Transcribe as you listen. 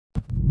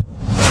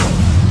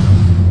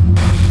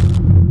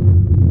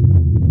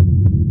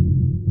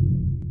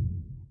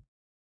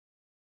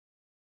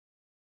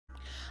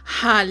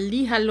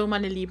Hallo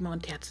meine Lieben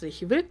und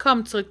herzlich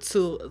willkommen zurück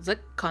zu The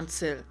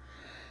Console.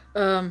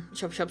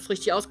 Ich hoffe, ich habe es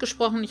richtig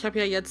ausgesprochen. Ich habe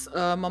ja jetzt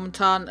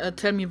momentan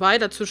Tell Me Why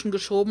dazwischen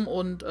geschoben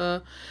und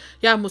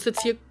ja, muss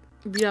jetzt hier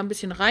wieder ein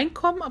bisschen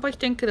reinkommen, aber ich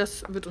denke,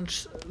 das wird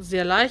uns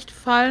sehr leicht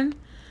fallen.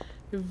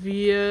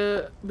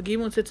 Wir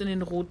begeben uns jetzt in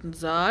den roten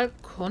Saal.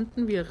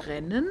 Konnten wir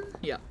rennen?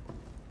 Ja.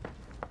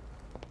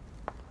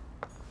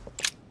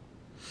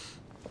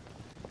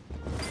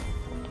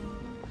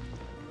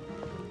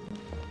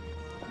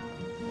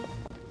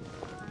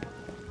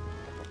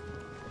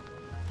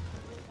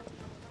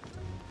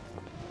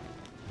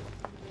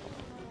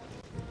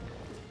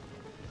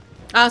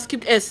 Ah, es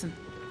gibt Essen.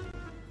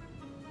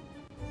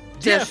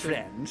 Dear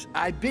friends,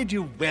 I bid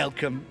you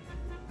welcome.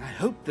 I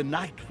hope the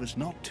night was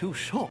not too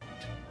short.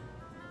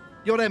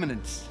 Your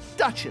Eminence,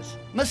 Duchess,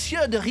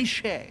 Monsieur de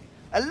Richet,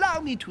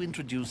 allow me to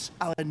introduce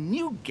our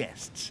new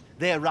guests.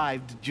 They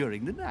arrived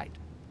during the night.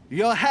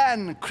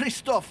 Johann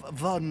Christoph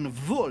von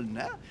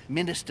Wollner,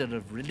 Minister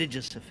of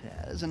Religious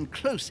Affairs and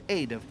close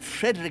aide of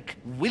Frederick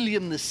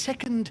William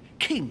II,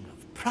 King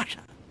of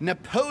Prussia.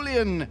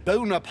 Napoleon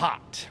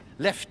Bonaparte,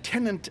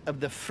 Lieutenant of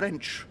the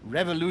French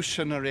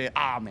Revolutionary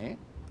Army,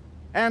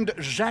 and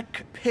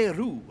Jacques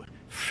Peroux,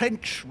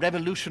 French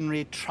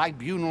Revolutionary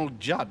Tribunal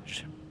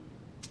Judge.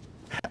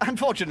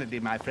 Unfortunately,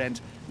 my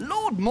friends,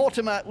 Lord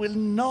Mortimer will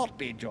not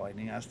be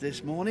joining us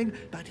this morning,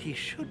 but he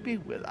should be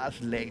with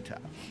us later.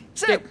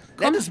 So,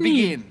 let us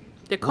begin.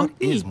 What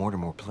is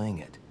Mortimer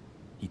playing at?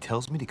 He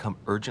tells me to come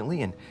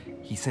urgently and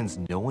he sends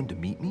no one to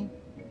meet me?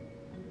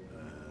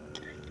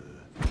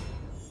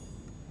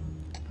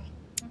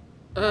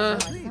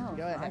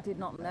 I did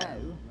not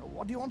know.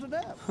 What do you want to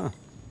know?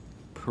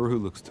 Peru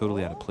looks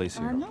totally out of place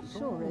here. I'm not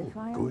sure if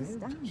I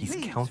understand. He's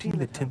counting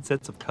the 10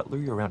 sets of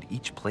cutlery around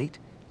each plate?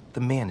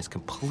 The man is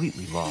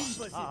completely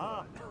lost.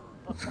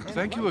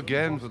 Thank you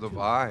again for the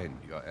wine,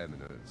 Your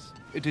Eminence.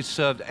 It is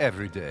served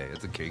every day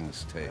at the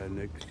King's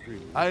table.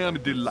 I am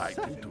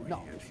delighted to hear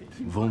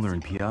it. Volner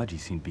and Piaggi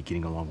seem to be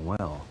getting along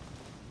well.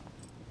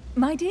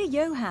 My dear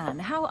Johann,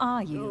 how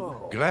are you?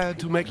 Glad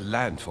to make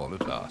landfall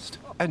at last.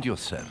 And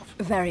yourself?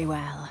 Very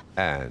well.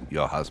 And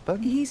your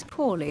husband? He's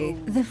poorly.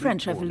 The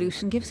French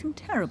Revolution gives him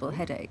terrible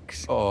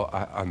headaches. Oh,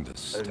 I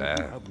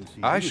understand.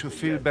 I shall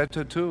feel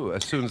better too,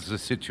 as soon as the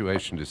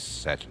situation is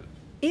settled.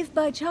 If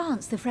by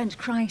chance the French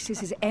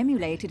crisis is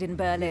emulated in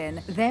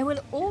Berlin, there will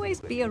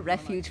always be a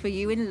refuge for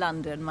you in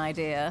London, my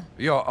dear.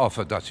 Your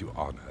offer does you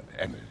honor,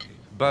 Emily.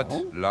 But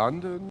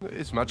London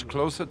is much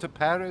closer to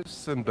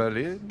Paris than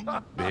Berlin.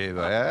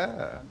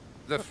 Beware.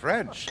 The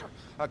French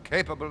are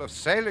capable of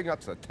sailing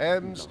up the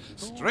Thames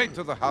straight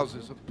to the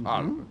Houses of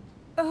Parliament.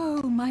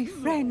 Oh, my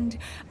friend,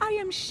 I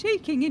am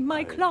shaking in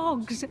my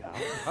clogs.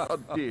 Oh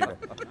dear.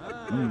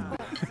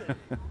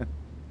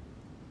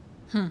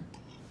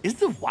 Is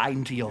the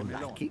wine to your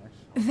liking?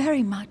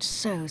 Very much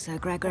so, Sir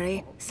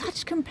Gregory.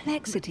 Such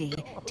complexity.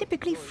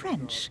 Typically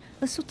French.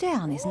 A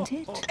Sauterne, isn't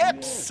it?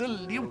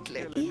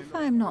 Absolutely. If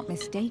I'm not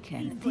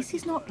mistaken, this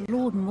is not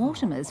Lord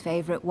Mortimer's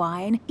favourite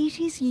wine. It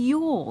is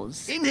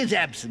yours. In his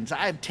absence,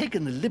 I have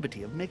taken the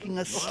liberty of making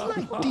a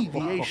slight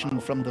deviation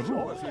from the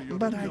rule,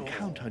 but I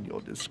count on your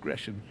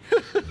discretion.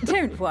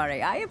 Don't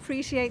worry, I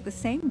appreciate the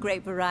same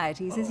grape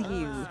varieties as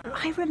you.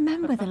 I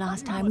remember the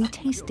last time we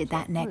tasted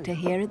that nectar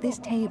here at this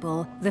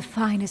table. The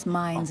finest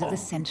minds of the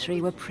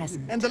century were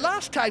present. And the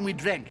last time we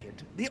drank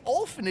it, the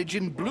orphanage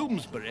in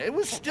Bloomsbury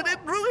was still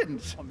in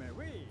ruins.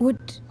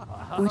 Would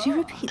you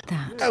repeat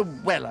that? Oh,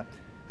 well,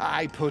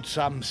 I put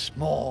some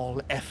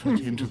small effort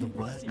into the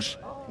works.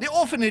 The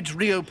orphanage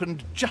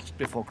reopened just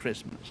before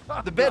Christmas.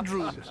 The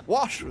bedrooms,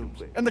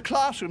 washrooms, and the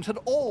classrooms had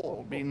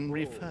all been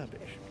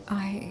refurbished.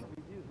 I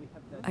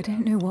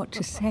don't know what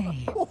to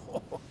say.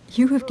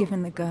 You have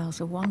given the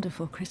girls a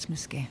wonderful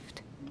Christmas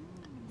gift.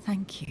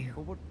 Thank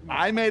you.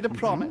 I made a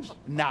promise.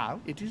 Now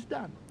it is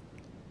done.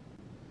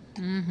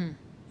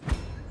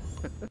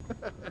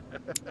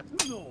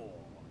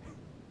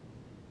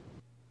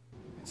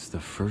 It's the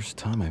first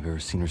time I've ever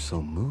seen her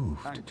so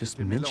moved. Just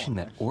mentioning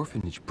that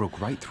orphanage broke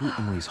right through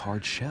Emily's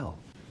hard shell.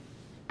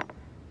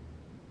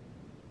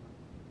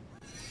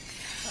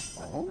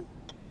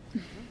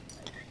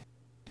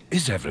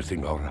 Is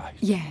everything all right?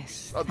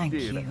 Yes, thank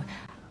you.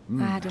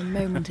 I had a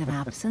moment of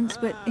absence,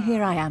 but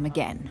here I am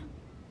again.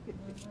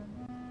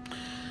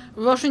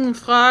 Washington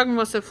fragen,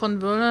 was er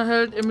von Wollner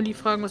hält. Emily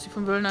fragen, was sie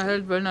von Wollner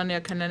hält. Wollner, er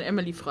kann dann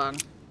Emily fragen.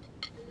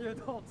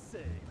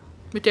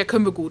 Mit der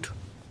können wir gut.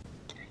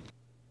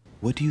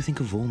 What do you think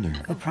of Wollner?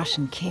 The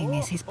Prussian king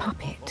is his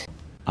puppet.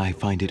 I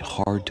find it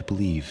hard to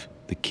believe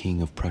the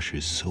king of Prussia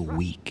is so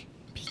weak.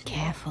 Be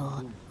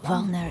careful.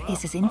 Wollner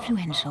is as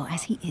influential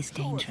as he is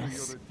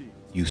dangerous.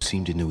 You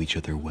seem to know each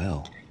other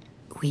well.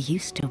 We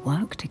used to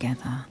work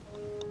together.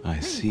 I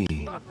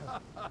see.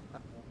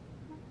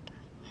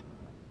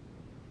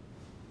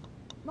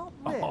 Not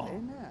really,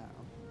 no.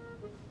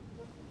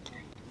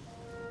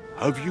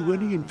 Have you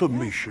any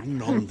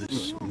information on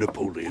this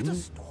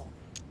Napoleon?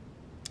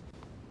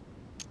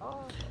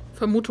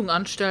 Vermutung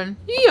anstellen.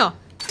 Ja.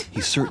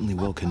 He's certainly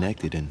well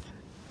connected and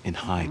in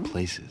high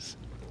places.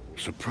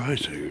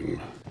 Surprising.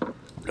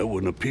 No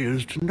one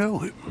appears to know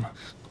him.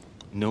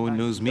 No one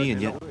knows me,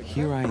 and yet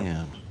here I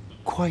am.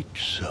 Quite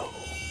so.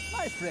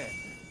 My friend.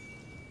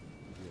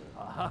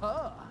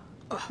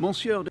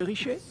 Monsieur de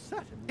Richet?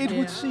 It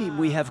would seem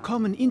we have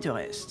common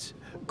interests.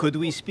 Could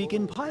we speak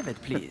in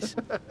private, please?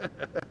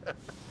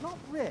 Not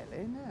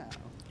really, no.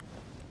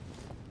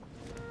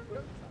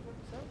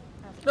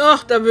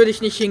 Ach, da würde ich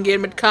nicht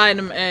hingehen mit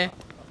keinem, ey.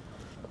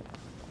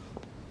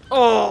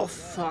 Oh,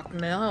 fuck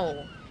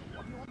no.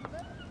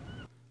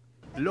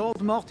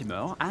 Lord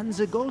Mortimer and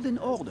the Golden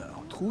Order,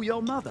 through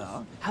your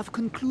mother, have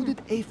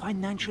concluded a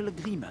financial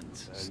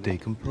agreement. Stay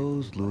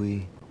composed,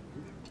 Louis.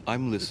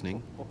 I'm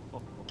listening.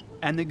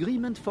 An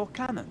agreement for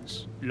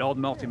cannons. Lord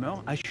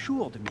Mortimer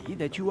assured me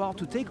that you are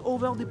to take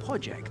over the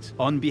project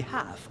on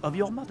behalf of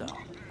your mother.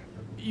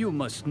 You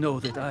must know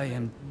that I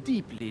am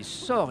deeply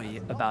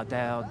sorry about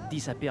their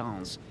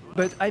disappearance,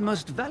 but I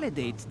must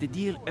validate the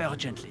deal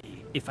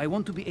urgently if I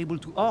want to be able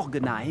to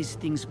organize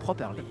things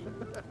properly.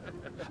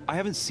 I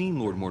haven't seen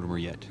Lord Mortimer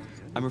yet.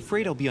 I'm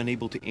afraid I'll be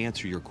unable to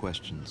answer your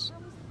questions.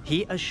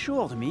 He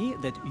assured me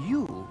that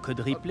you could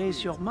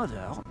replace your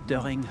mother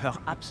during her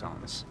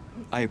absence.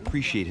 I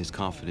appreciate his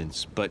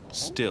confidence, but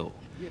still,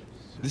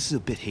 this is a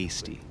bit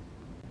hasty.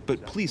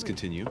 But please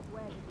continue.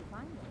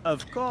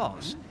 Of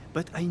course,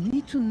 but I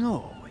need to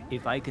know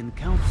if I can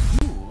count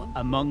you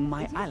among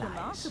my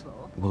allies.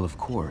 Well, of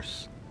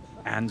course.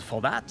 And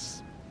for that,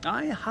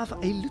 I have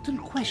a little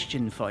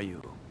question for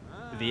you.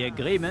 The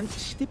agreement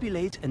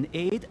stipulates an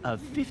aid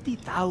of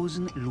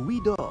 50,000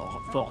 louis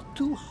d'or for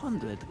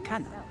 200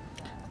 cannon.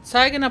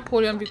 Zeige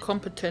Napoleon, wie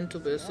kompetent du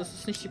bist. Das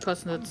ist nicht die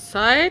passende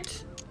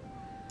Zeit.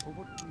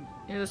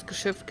 Ja, das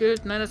Geschäft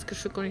gilt. Nein, das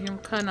Geschäft kommt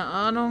nicht. Keine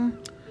Ahnung.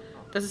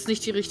 Das ist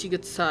nicht die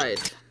richtige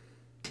Zeit.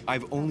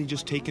 I've only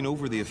just taken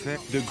over the affair.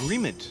 The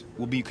agreement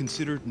will be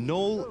considered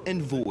null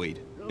and void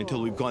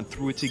until we've gone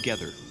through it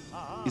together.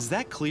 Is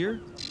that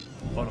clear?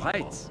 All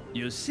right,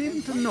 you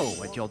seem to know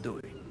what you're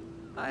doing.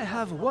 I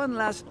have one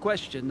last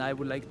question I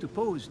would like to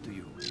pose to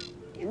you.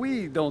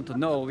 We don't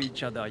know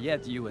each other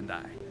yet, you and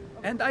I.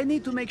 And I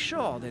need to make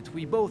sure that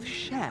we both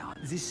share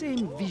the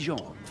same vision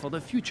for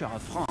the future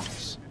of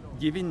France.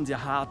 Given the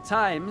hard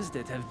times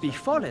that have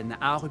befallen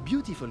our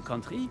beautiful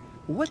country,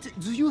 what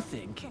do you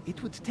think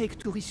it would take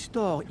to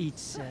restore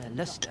its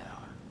luster?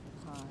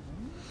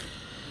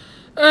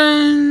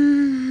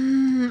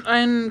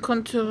 Eine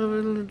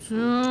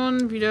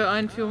Konterrevolution,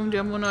 Wiedereinführung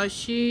der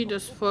Monarchie,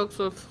 das Volk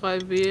soll frei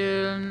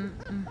wählen.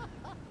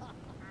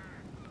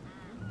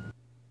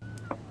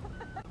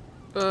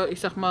 Ich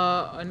sag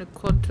mal, eine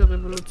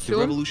Konterrevolution.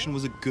 The revolution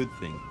was a good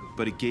thing,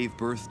 but it gave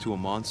birth to a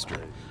monster.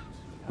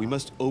 We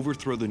must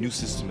overthrow the new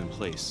system in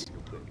place.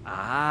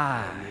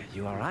 Ah,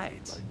 you are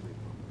right.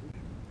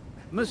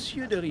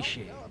 Monsieur de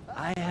Richet,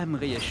 I am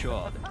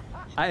reassured.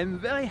 I am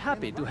very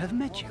happy to have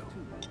met you.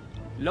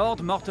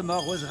 Lord Mortimer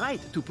was right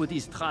to put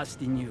his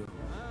trust in you.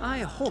 I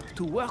hope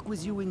to work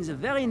with you in the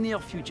very near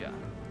future.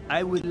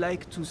 I would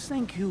like to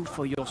thank you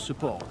for your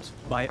support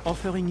by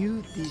offering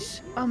you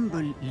this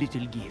humble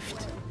little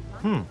gift.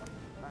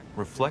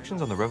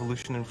 Reflections on the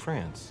revolution in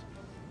France.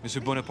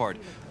 Monsieur Bonaparte,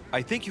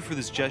 I thank you for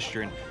this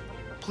gesture, and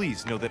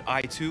please know that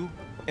I, too,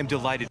 am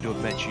delighted to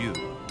have met you.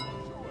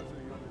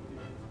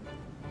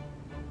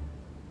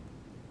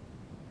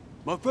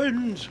 My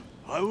friends,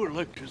 I would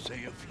like to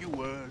say a few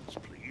words,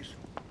 please.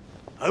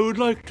 I would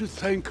like to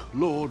thank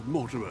Lord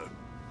Mortimer,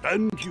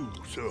 and you,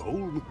 Sir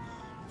Holm,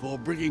 for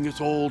bringing us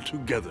all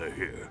together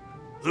here.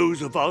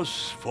 Those of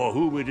us for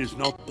whom it is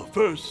not the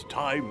first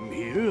time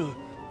here,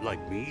 like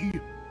me,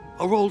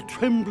 are all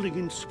trembling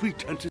in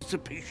sweet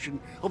anticipation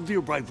of the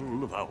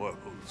arrival of our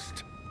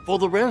host. For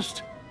the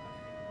rest,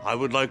 I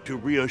would like to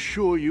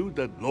reassure you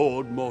that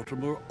Lord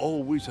Mortimer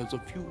always has a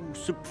few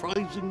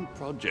surprising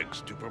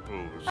projects to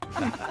propose.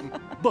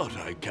 But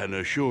I can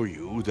assure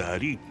you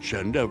that each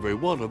and every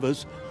one of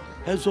us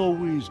has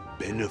always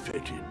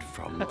benefited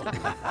from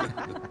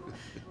them.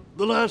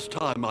 The last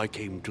time I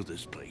came to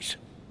this place,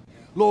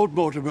 Lord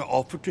Mortimer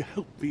offered to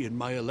help me in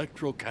my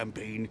electoral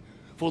campaign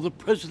for the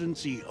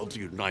presidency of the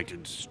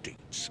United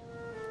States.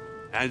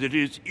 And it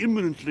is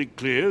imminently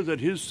clear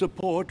that his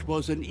support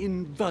was an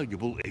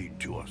invaluable aid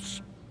to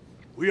us.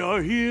 We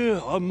are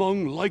here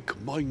among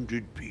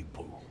like-minded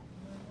people.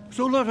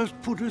 So let us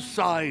put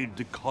aside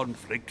the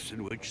conflicts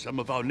in which some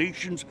of our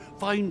nations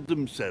find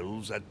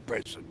themselves at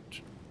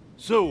present.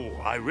 So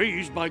I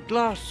raise my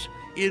glass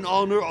in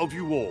honor of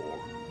you all,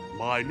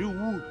 my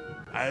new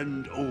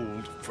and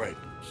old friends.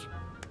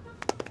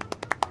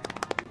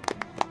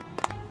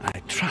 I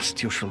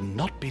trust you shall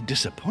not be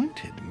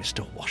disappointed,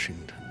 Mr.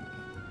 Washington.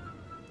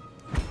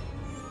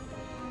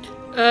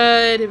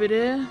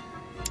 Bitte.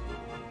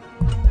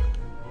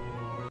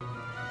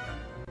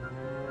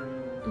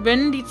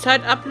 Wenn die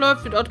Zeit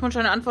abläuft, wird automatisch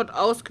eine Antwort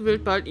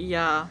ausgewählt, bald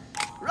ja.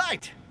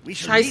 Right, we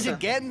shall meet Scheiße.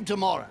 again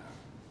tomorrow.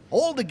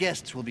 All the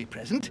guests will be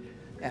present,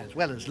 as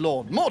well as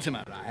Lord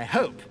Mortimer, I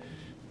hope.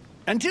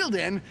 Until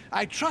then,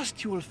 I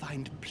trust you will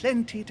find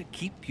plenty to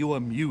keep you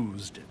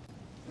amused.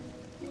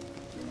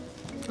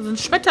 Da sind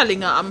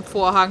Schmetterlinge am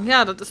Vorhang.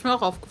 Ja, das ist mir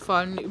auch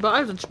aufgefallen.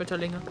 Überall sind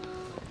Schmetterlinge.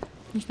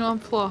 Nicht nur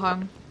am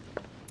Vorhang.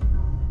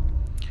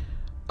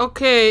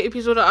 Okay,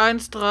 Episode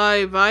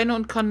 1.3. Weine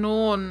und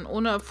Kanonen.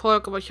 Ohne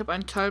Erfolg, aber ich habe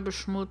einen Teil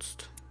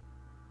beschmutzt.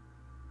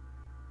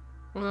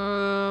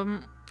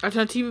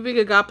 Alternative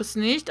Wege gab es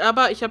nicht,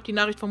 aber ich habe die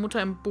Nachricht von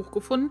Mutter im Buch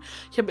gefunden.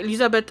 Ich habe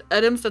Elisabeth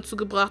Adams dazu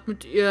gebracht,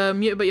 mit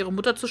mir über ihre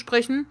Mutter zu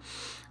sprechen.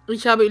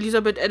 Ich habe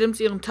Elisabeth Adams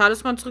ihren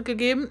Talisman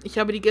zurückgegeben. Ich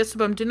habe die Gäste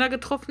beim Dinner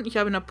getroffen. Ich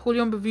habe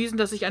Napoleon bewiesen,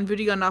 dass ich ein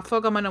würdiger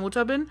Nachfolger meiner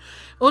Mutter bin.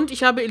 Und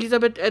ich habe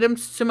Elisabeth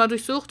Adams Zimmer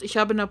durchsucht. Ich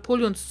habe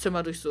Napoleons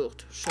Zimmer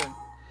durchsucht. Schön.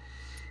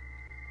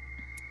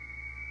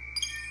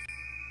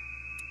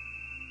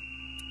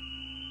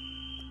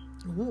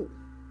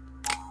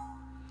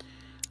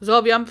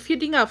 So, wir haben 4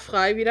 Dinger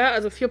frei wieder,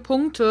 also 4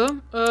 Punkte.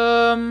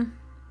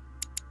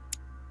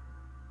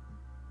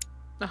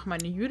 Ach,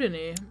 meine Jüde,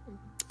 nee.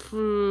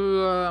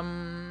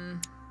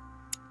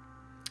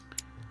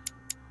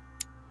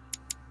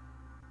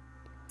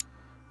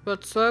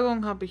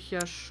 Überzeugung habe ich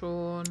ja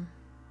schon.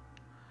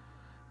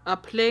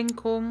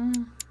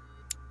 Ablenkung.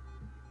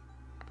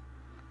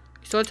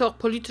 Ich sollte auch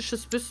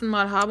politisches Wissen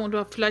mal haben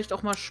oder vielleicht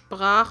auch mal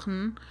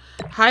Sprachen.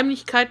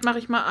 Heimlichkeit mache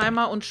ich mal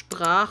einmal und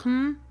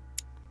Sprachen.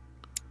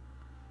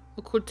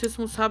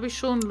 Okkultismus habe ich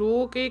schon.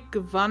 Logik,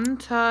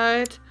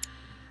 Gewandtheit.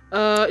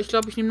 Ich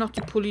glaube, ich nehme noch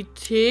die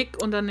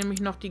Politik und dann nehme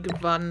ich noch die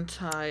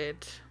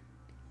Gewandtheit.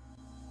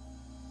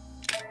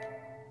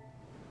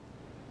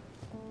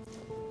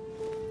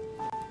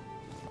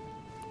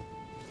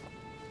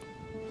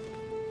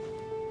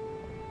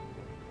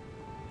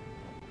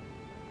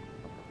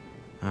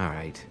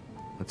 Alright,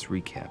 let's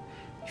recap.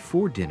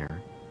 Before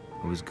dinner,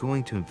 I was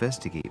going to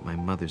investigate my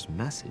mother's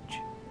message.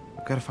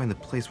 I've got to find the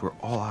place where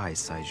all eyes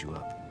size you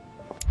up.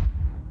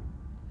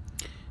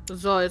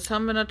 So, jetzt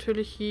haben wir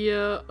natürlich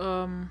hier,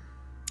 haben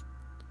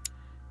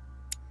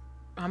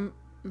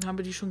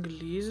wir die schon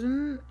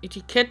gelesen?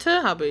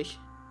 Etikette habe ich.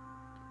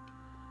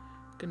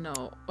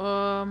 Genau.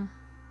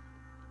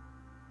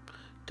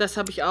 Das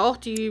habe ich auch.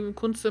 Die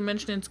Kunst der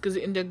Menschen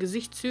in der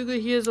Gesichtszüge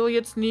hier so.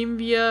 Jetzt nehmen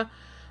wir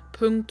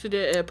Punkte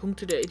der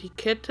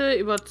Etikette,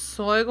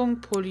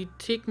 Überzeugung,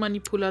 Politik,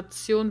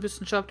 Manipulation,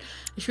 Wissenschaft.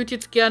 Ich würde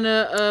jetzt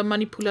gerne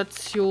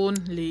Manipulation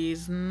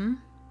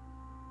lesen.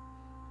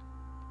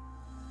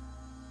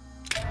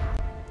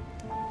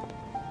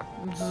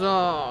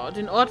 So,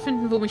 den Ort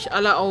finden, wo mich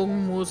alle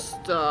Augen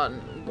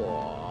mustern.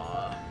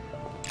 Boah.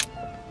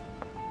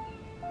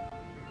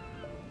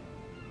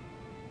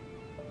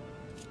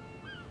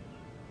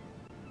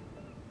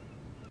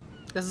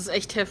 Das ist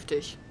echt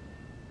heftig.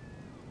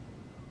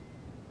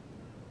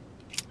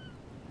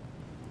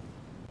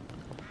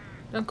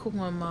 Dann gucken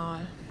wir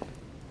mal.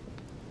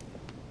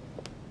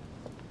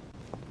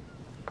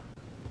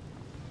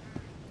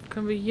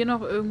 Können wir hier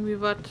noch irgendwie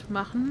was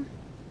machen?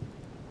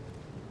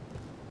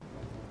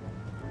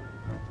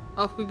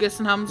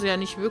 Aufgegessen haben sie ja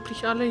nicht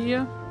wirklich alle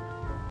hier.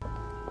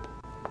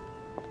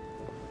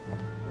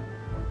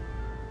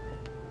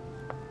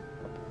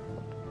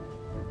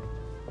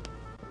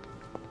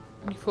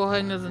 Die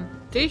Vorhänge sind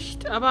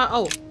dicht, aber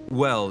auch.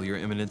 Well, Your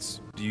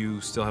Eminence, do you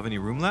still have any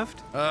room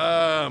left?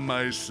 Ah,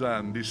 my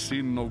son, this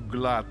sin of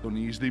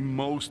gluttony is the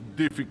most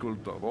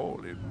difficult of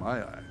all in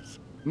my eyes.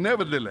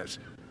 Nevertheless,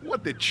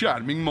 what a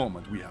charming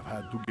moment we have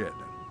had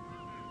together.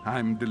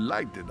 I'm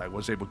delighted I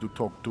was able to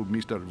talk to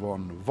Mr.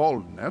 von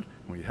Wollner.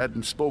 We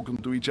hadn't spoken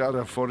to each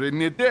other for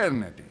an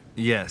eternity.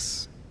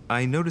 Yes.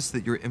 I noticed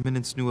that Your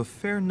Eminence knew a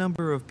fair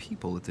number of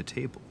people at the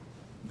table.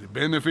 The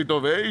benefit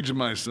of age,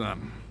 my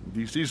son.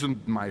 This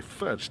isn't my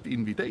first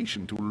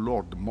invitation to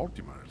Lord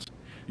Mortimer's.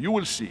 You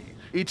will see,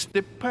 it's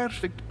the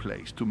perfect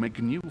place to make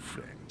new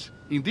friends.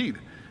 Indeed,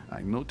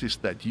 I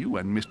noticed that you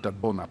and Mr.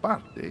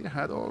 Bonaparte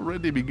had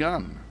already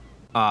begun.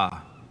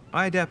 Ah,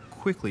 I adapt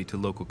quickly to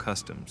local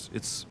customs.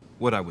 It's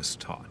what I was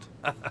taught.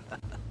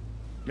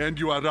 And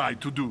you are right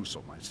to do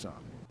so, my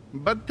son.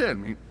 But tell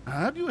me,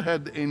 have you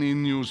had any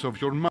news of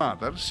your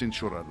mother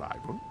since your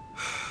arrival?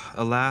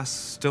 Alas,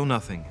 still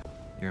nothing,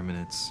 Your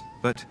Eminence.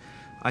 But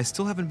I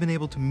still haven't been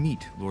able to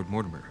meet Lord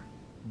Mortimer.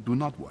 Do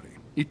not worry.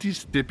 It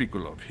is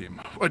typical of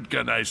him. What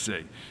can I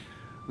say?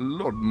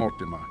 Lord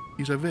Mortimer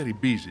is a very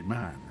busy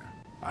man.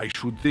 I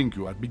should think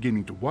you are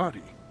beginning to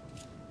worry.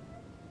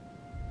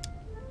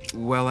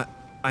 Well,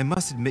 I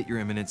must admit, Your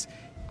Eminence,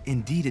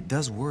 indeed it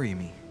does worry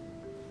me.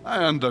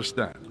 I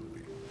understand,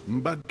 Louis.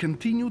 But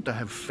continue to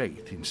have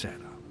faith in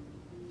Sarah.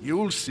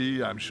 You'll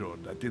see, I'm sure,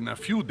 that in a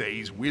few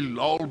days we'll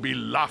all be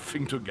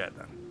laughing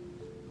together.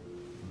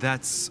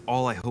 That's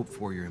all I hope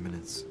for, Your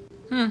Eminence.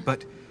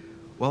 But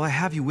while I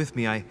have you with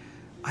me, I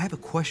have a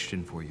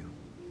question for you.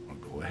 Well,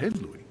 go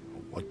ahead, Louis.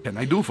 What can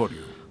I do for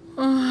you?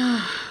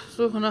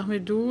 Suche nach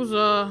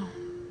Medusa.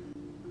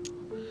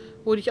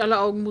 Wo dich alle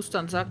Augen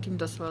mustern, sagt ihm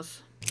das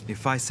was.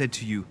 If I said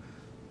to you,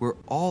 where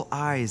all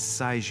eyes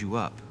size you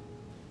up,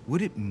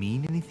 would it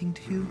mean anything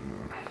to you?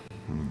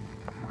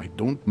 I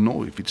don't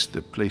know if it's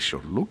the place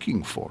you're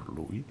looking for,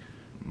 Louis.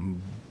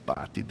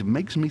 But it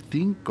makes me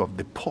think of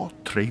the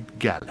portrait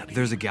gallery.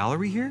 There's a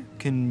gallery here?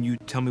 Can you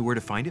tell me where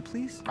to find it,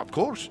 please? Of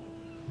course.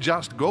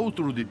 Just go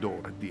through the door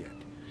at the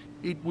end.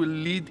 It will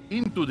lead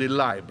into the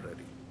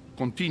library.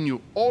 continue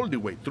all the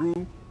way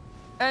through,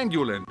 and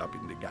you'll end up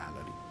in the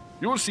gallery.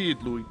 You'll see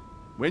it, Louis.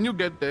 When you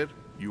get there,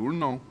 you'll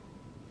know.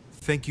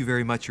 Thank you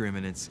very much, Your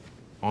Eminence.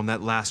 On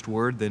that last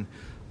word, then,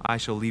 I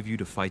shall leave you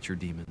to fight your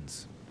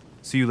demons.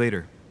 See you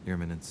later, Your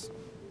Eminence.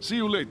 See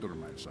you later,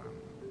 my son.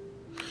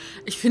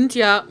 Ich finde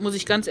ja, muss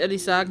ich ganz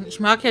ehrlich sagen, ich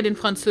mag ja den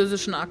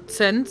französischen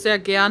Akzent sehr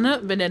gerne,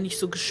 wenn er nicht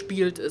so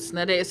gespielt ist.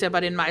 Ne? Der ist ja bei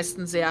den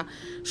meisten sehr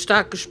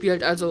stark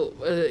gespielt, also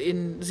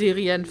in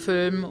Serien,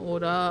 Filmen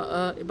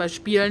oder bei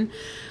Spielen.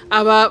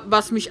 Aber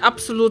was mich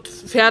absolut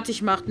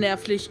fertig macht,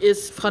 nervlich,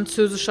 ist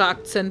französischer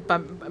Akzent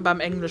beim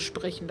Englisch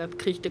sprechen. Da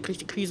krieg ich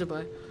die Krise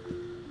bei.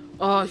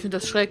 Oh, ich finde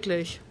das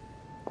schrecklich.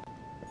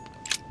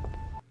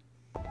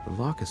 The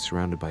lock is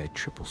surrounded by a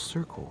triple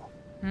circle.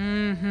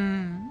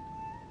 Mhm.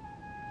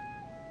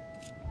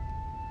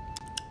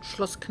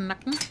 Schloss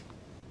knacken.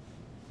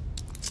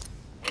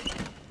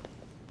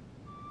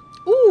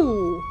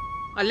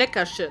 Ein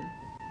Leckerchen.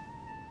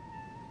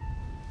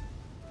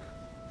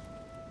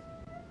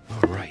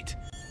 All right,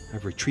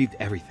 I've retrieved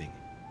everything.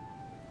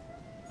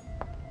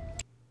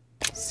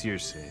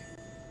 Circe.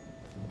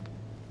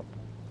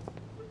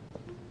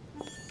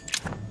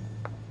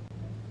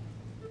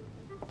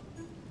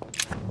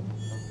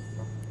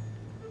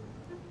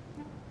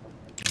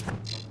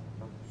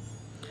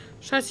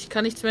 Scheiße, ich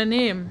kann nichts mehr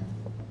nehmen.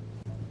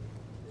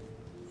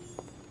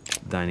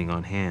 Dining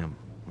on ham.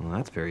 Well,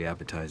 that's very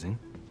appetizing.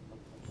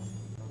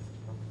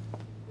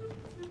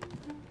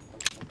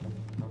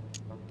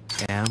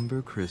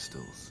 Amber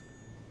crystals.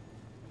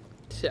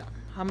 Tja,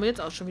 haben wir jetzt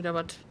auch schon wieder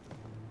was.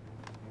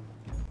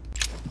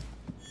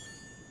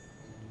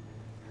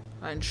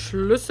 Ein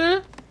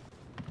Schlüssel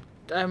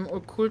mit einem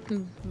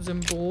okkulten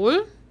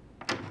Symbol.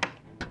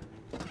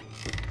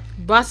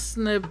 Was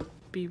eine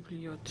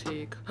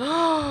Bibliothek.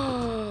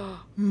 Oh,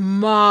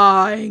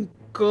 mein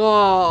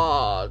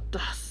Gott.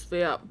 Das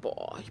wäre...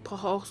 Boah, ich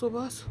brauche auch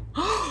sowas.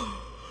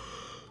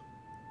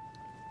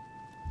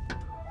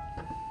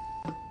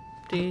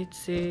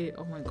 DC...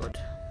 Oh mein Gott.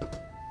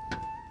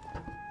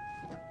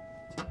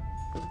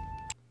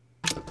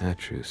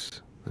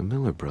 Atrus, the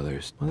Miller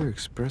brothers. Mother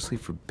expressly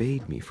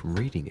forbade me from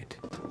reading it.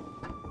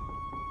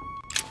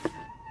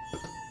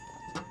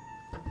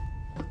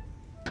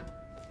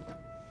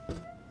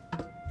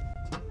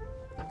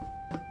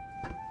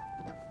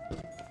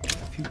 A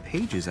few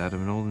pages out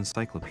of an old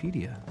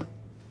encyclopedia.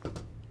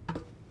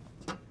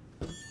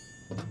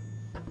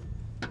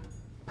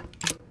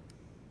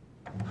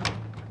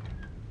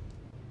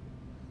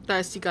 Da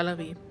ist die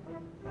Galerie.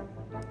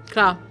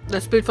 Klar,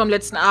 das Bild vom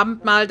letzten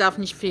Abendmahl darf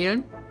nicht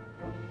fehlen.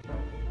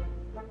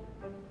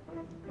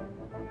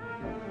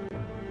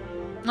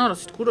 Oh,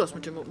 das sieht gut aus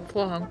mit dem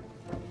Vorhang.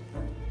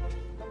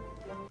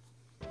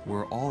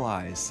 Where all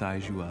eyes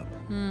size you up.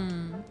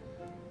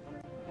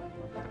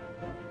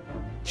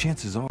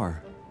 Chances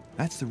are,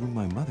 that's the room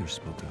my mother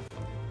spoke of.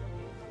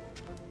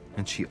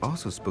 And she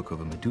also spoke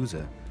of a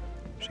Medusa.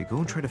 Should I go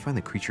and try to find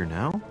the creature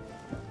now?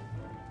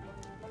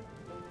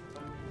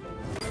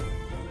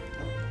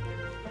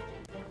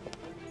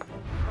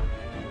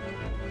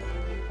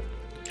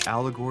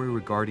 Allegory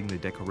regarding the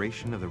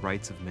decoration of the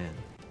rights of men.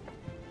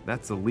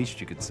 That's the least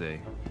you could say.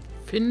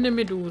 Finde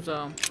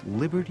Medusa.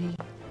 Liberty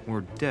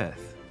or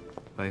death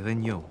by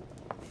Regnault.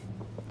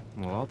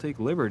 Well, I'll take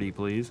liberty,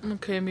 please.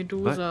 Okay,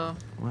 Medusa.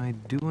 But I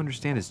do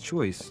understand his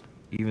choice,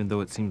 even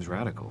though it seems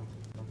radical.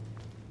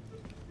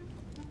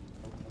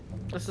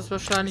 Das ist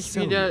wahrscheinlich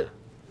So, wieder...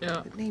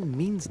 Ja. That name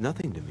means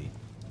nothing to me.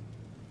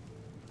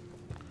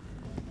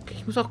 Okay,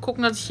 ich muss auch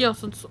gucken, dass ich hier auch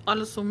sonst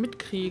alles so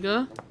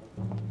mitkriege.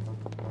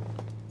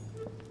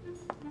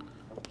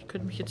 Ich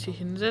könnte mich jetzt hier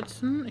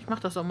hinsetzen. Ich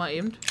mache das auch mal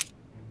eben.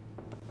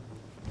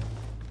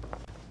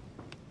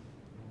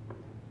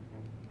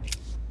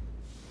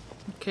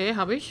 Okay,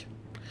 habe ich.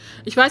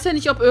 Ich weiß ja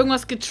nicht, ob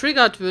irgendwas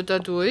getriggert wird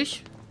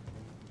dadurch.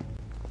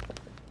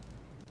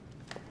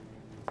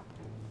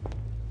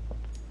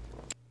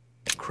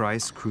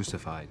 Christ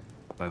Crucified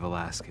by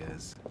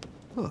Velasquez.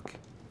 Look,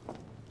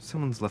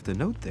 someone's left a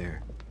note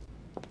there.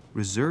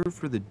 Reserved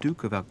for the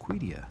Duke of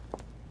Alquidia.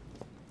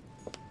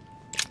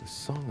 The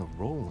Song of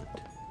Roland.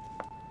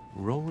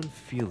 Roland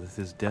feeleth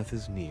his death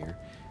is near.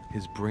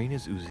 His brain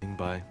is oozing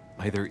by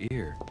either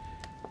ear.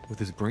 With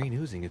his brain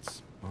oozing,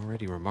 it's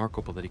already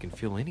remarkable that he can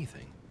feel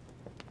anything.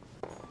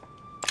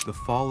 The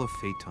Fall of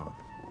Phaeton.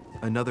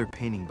 Another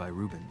painting by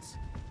Rubens.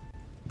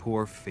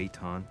 Poor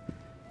Phaeton,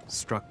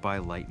 struck by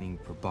lightning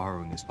for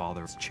borrowing his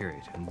father's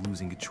chariot and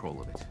losing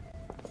control of it.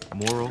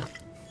 Moral,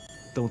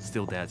 don't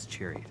steal Dad's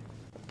chariot.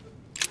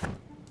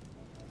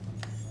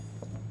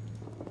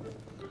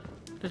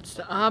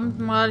 Letzte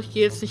Abendmahl. Ich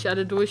gehe jetzt nicht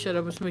alle durch, ja,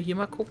 da müssen wir hier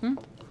mal gucken.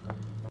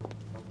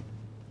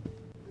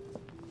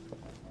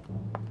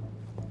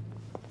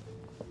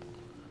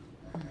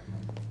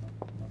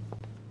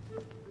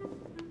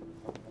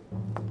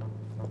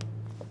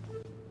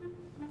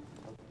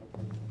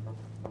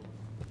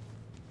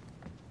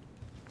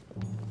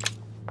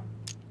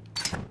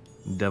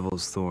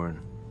 Devil's Thorn.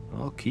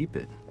 I'll keep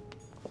it.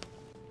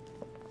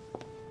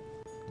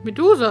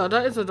 Medusa, da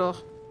ist sie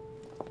doch.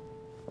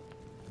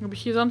 Habe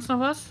ich hier sonst noch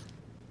was?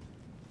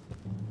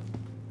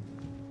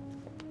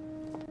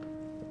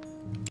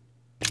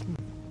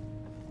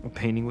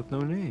 painting with no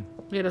name.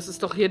 Ja, das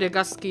ist doch hier der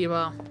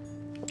Gastgeber.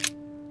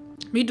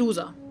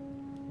 Medusa.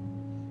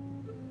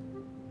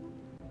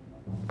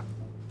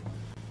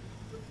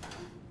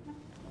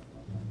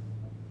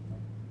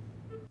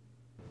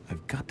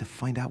 I've got to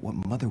find out what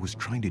Mother was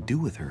trying to do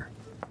with her.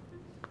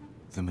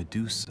 The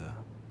Medusa.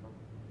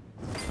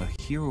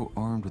 A hero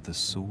armed with a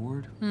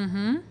sword?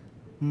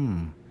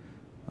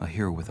 A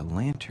hero with a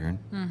lantern?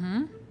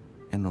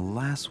 And the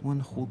last one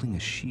holding a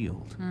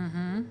shield.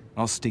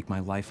 I'll stake my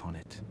life on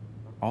it.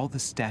 All the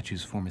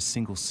statues form a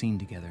single scene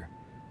together.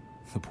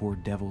 The poor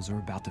devils are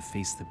about to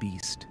face the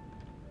beast.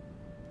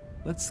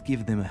 Let's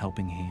give them a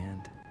helping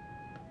hand.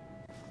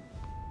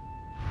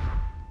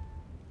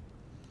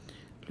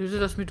 Löse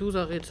das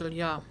Medusa-Rätsel,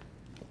 ja.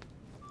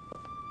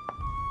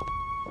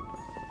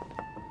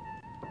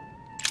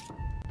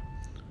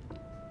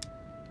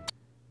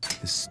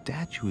 The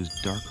statue is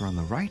darker on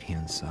the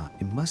right-hand side.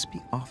 It must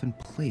be often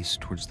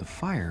placed towards the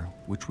fire,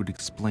 which would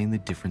explain the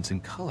difference in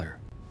color.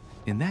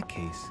 In that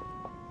case,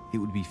 it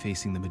would be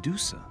facing the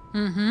Medusa.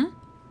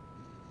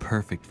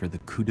 Perfect for the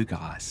coup de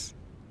grace.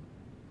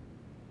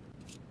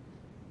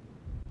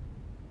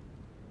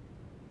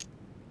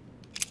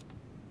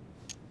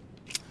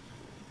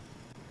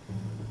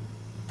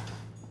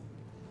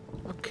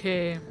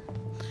 Okay.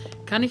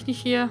 Kann ich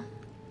nicht hier...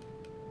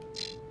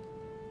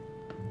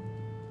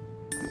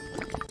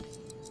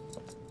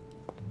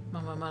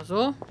 Machen wir mal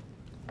so.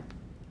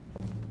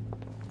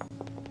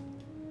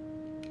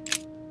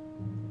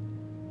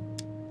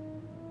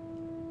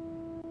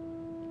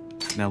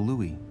 Now,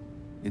 Louis,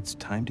 it's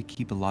time to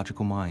keep a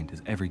logical mind,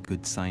 as every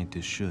good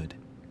scientist should.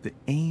 The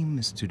aim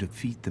is to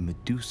defeat the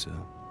Medusa,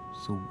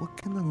 so what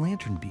can the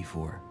lantern be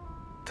for?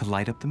 To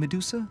light up the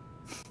Medusa?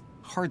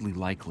 Hardly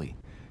likely.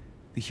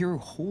 The hero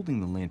holding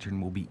the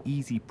lantern will be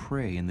easy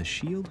prey, and the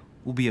shield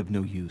will be of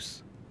no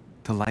use.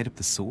 To light up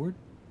the sword?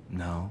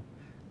 No,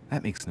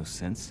 that makes no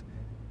sense.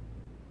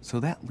 So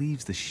that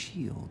leaves the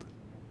shield.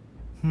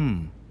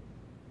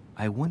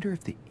 I wonder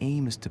if the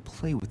aim is to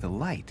play with the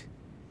light.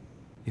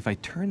 If I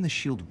turn the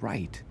shield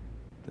right,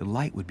 the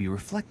light would be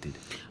reflected.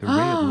 The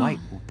ray of light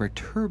will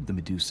perturb the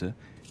Medusa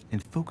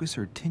and focus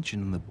her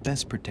attention on the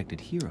best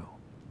protected hero.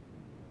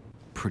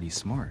 Pretty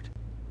smart.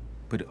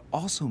 But it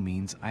also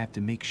means I have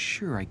to make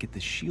sure I get the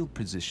shield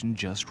position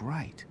just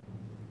right.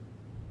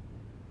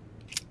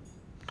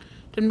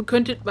 Dann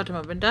könnte... Warte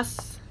mal, wenn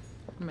das...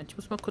 Moment, ich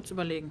muss mal kurz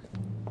überlegen.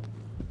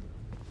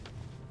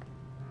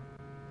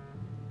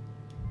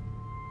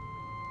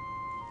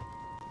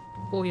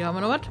 Oh, hier haben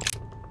wir noch was.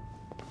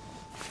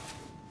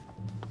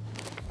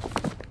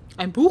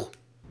 Ein Buch?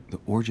 The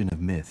Origin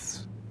of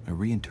Myths, a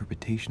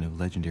reinterpretation of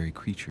legendary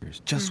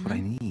creatures. Just what I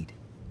need.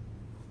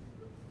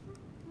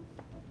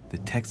 The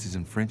text is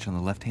in French on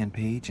the left-hand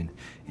page and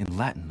in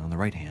Latin on the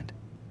right hand.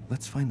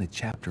 Let's find the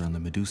chapter on the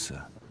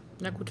Medusa.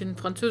 Na gut, den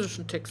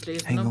französischen Text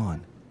lesen, Hang ne?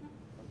 on.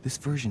 This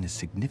version is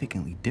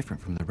significantly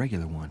different from the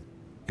regular one.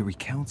 It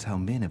recounts how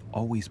men have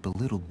always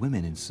belittled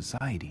women in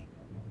society.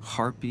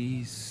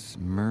 Harpies,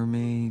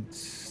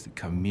 mermaids, the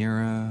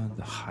chimera,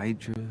 the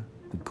hydra,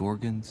 the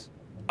gorgons.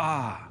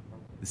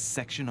 The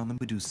section on the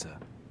Medusa.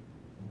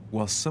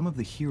 While some of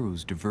the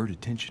heroes divert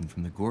attention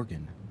from the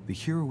gorgon, the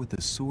hero with the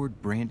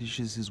sword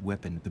brandishes his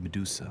weapon at the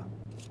Medusa.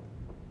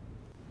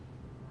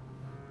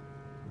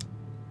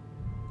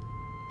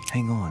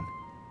 Hang on.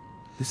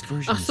 This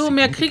version Ach so,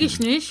 mehr kriege ich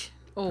nicht.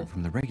 Oh.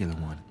 From the regular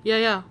one.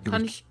 Ja,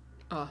 kann ich...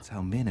 That's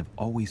how men have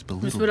always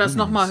belittled Müssen wir das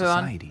noch women mal in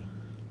hören? society.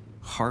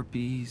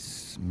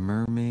 Harpies,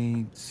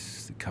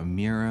 mermaids, the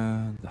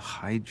chimera, the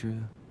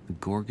hydra, the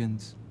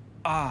gorgons.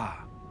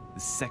 The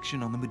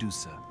section on the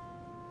Medusa.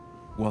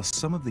 While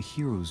some of the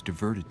heroes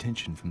divert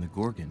attention from the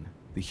gorgon,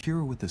 the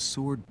hero with the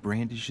sword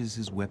brandishes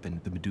his weapon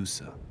at the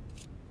Medusa.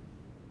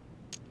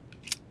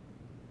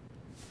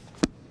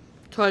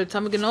 Toll, jetzt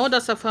haben wir genau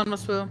das erfahren,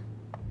 was wir...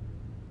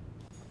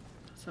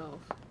 Pass auf.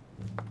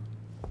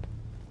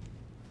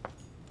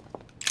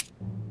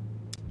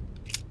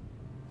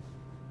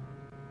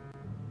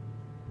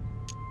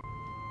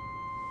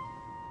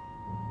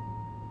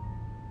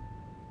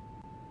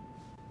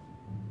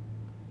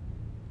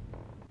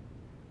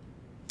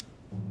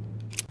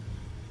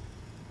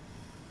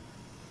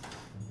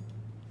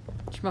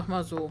 Ich mach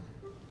mal so.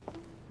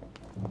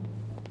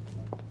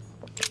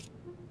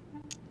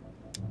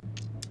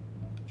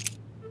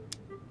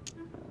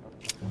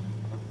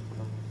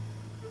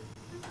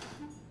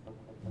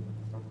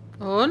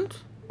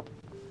 Und?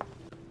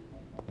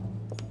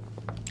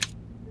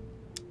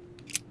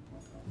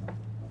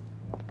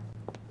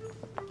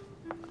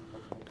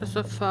 Das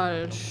war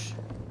falsch.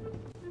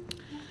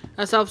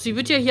 Also auf sie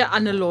wird ja hier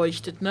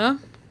angeleuchtet, ne?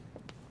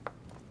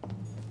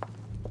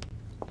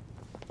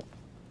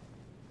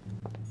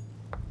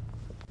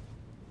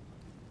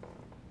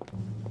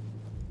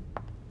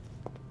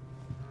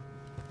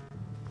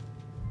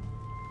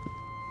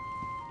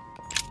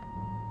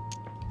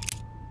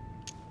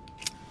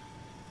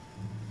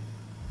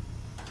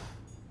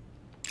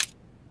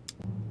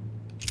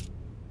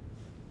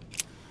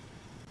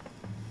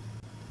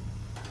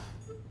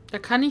 Da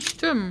kann nicht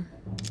stimmen.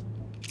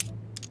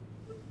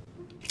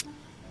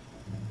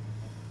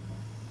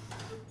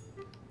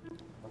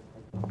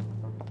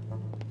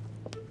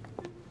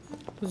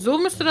 So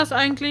müsste das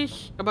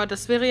eigentlich... Aber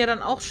das wäre ja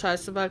dann auch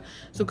scheiße, weil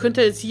so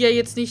könnte sie ja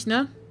jetzt nicht,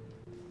 ne?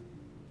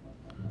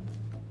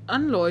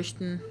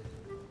 Anleuchten.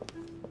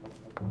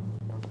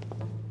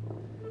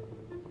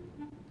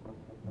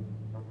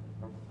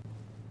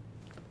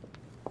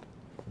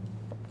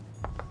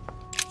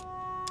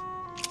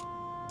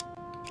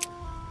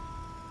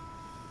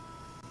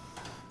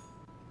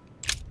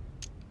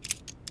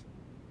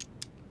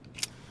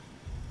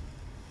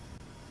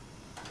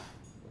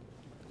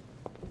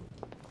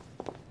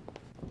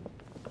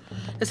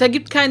 Es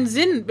ergibt keinen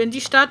Sinn, wenn die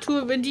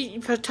Statue, wenn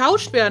die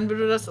vertauscht werden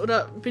würde, das,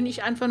 oder bin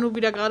ich einfach nur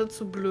wieder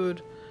geradezu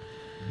blöd?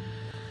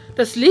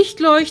 Das Licht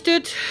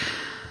leuchtet.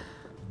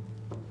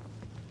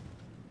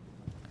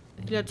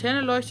 Die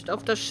Laterne leuchtet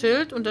auf das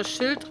Schild und das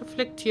Schild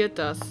reflektiert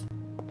das.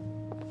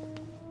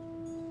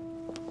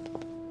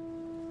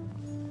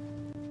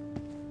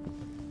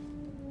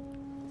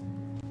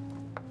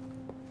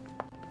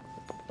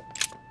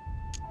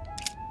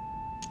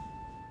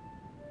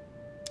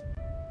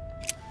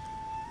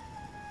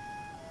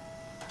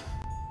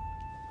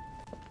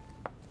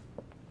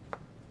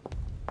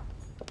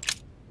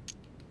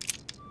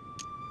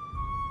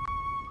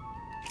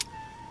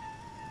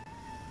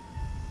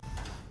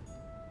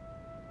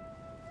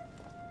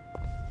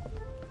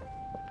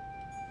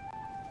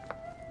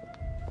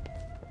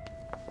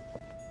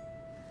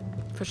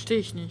 Verstehe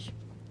ich nicht.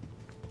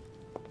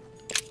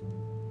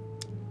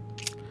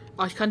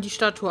 Oh, ich kann die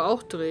Statue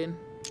auch drehen.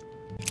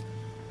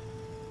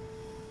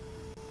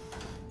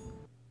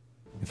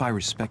 If I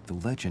respect the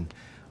legend,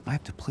 I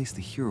have to place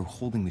the hero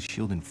holding the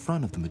shield in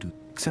front of the Medusa.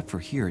 Except for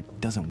here, it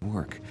doesn't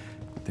work.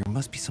 There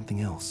must be something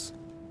else.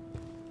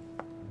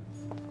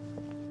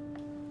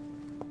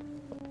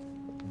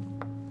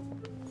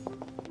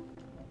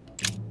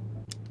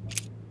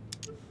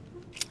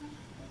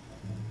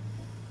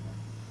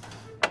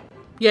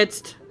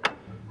 Jetzt.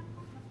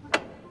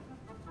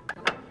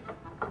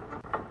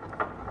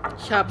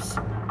 Ich hab's.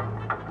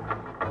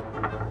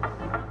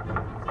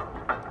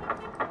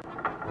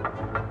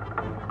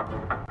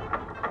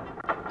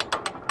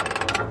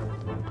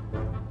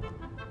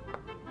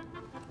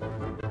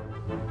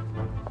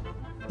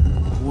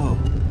 Whoa.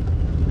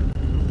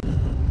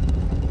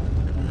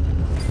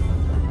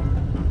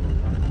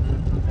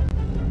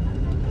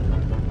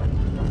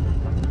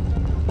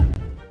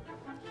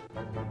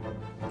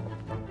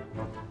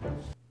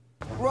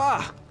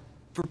 Rah!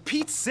 For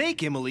Pete's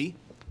sake, Emily!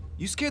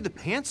 You scared the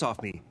pants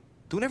off me.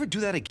 Don't ever do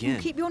that again.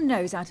 Keep your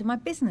nose out of my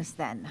business,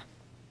 then.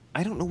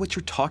 I don't know what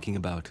you're talking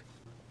about.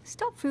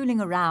 Stop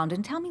fooling around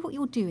and tell me what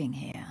you're doing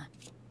here.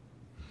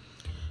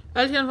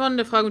 Ehrlich antworten,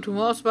 der Frage mit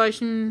Humor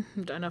ausweichen,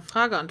 mit einer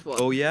Frage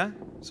antworten. Oh yeah?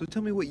 So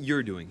tell me what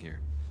you're doing here.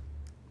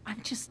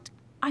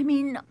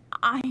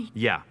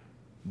 Yeah,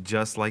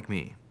 just like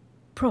me.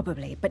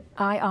 Probably, but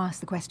I asked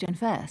the question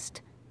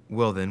first.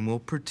 Well then, we'll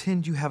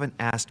pretend you haven't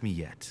asked me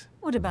yet.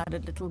 What about a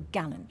little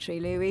gallantry,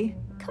 Louis?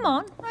 Come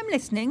on, I'm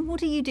listening.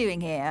 What are you doing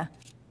here?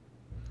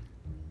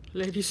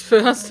 Ladies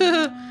first.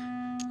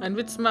 Ein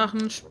Witz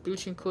machen,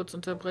 Spielchen kurz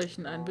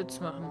unterbrechen, einen Witz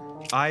machen.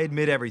 I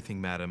admit everything,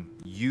 madam.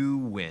 You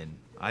win.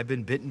 I've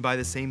been bitten by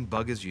the same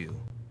bug as you.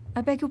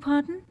 I beg your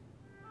pardon?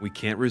 We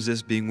can't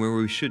resist being where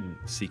we shouldn't,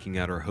 seeking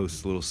out our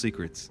host's little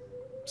secrets.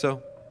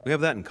 So, we have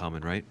that in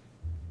common, right?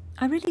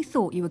 I really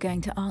thought you were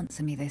going to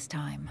answer me this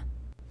time.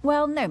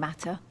 Well, no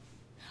matter.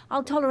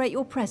 I'll tolerate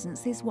your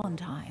presence this one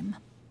time.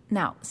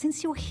 Now,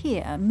 since you're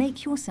here,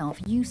 make yourself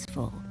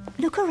useful.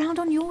 Look around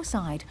on your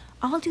side.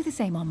 I'll do the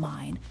same on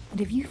mine. And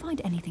if you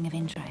find anything of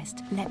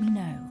interest, let me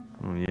know.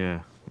 Oh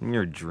yeah, in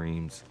your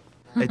dreams.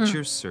 At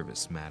your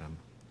service, madam.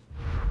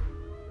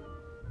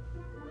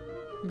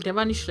 Der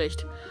war nicht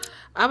schlecht.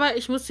 Aber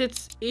ich muss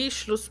jetzt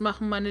Schluss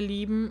machen, meine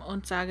Lieben,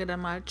 und sage dann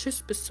mal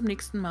Tschüss, bis zum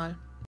nächsten Mal.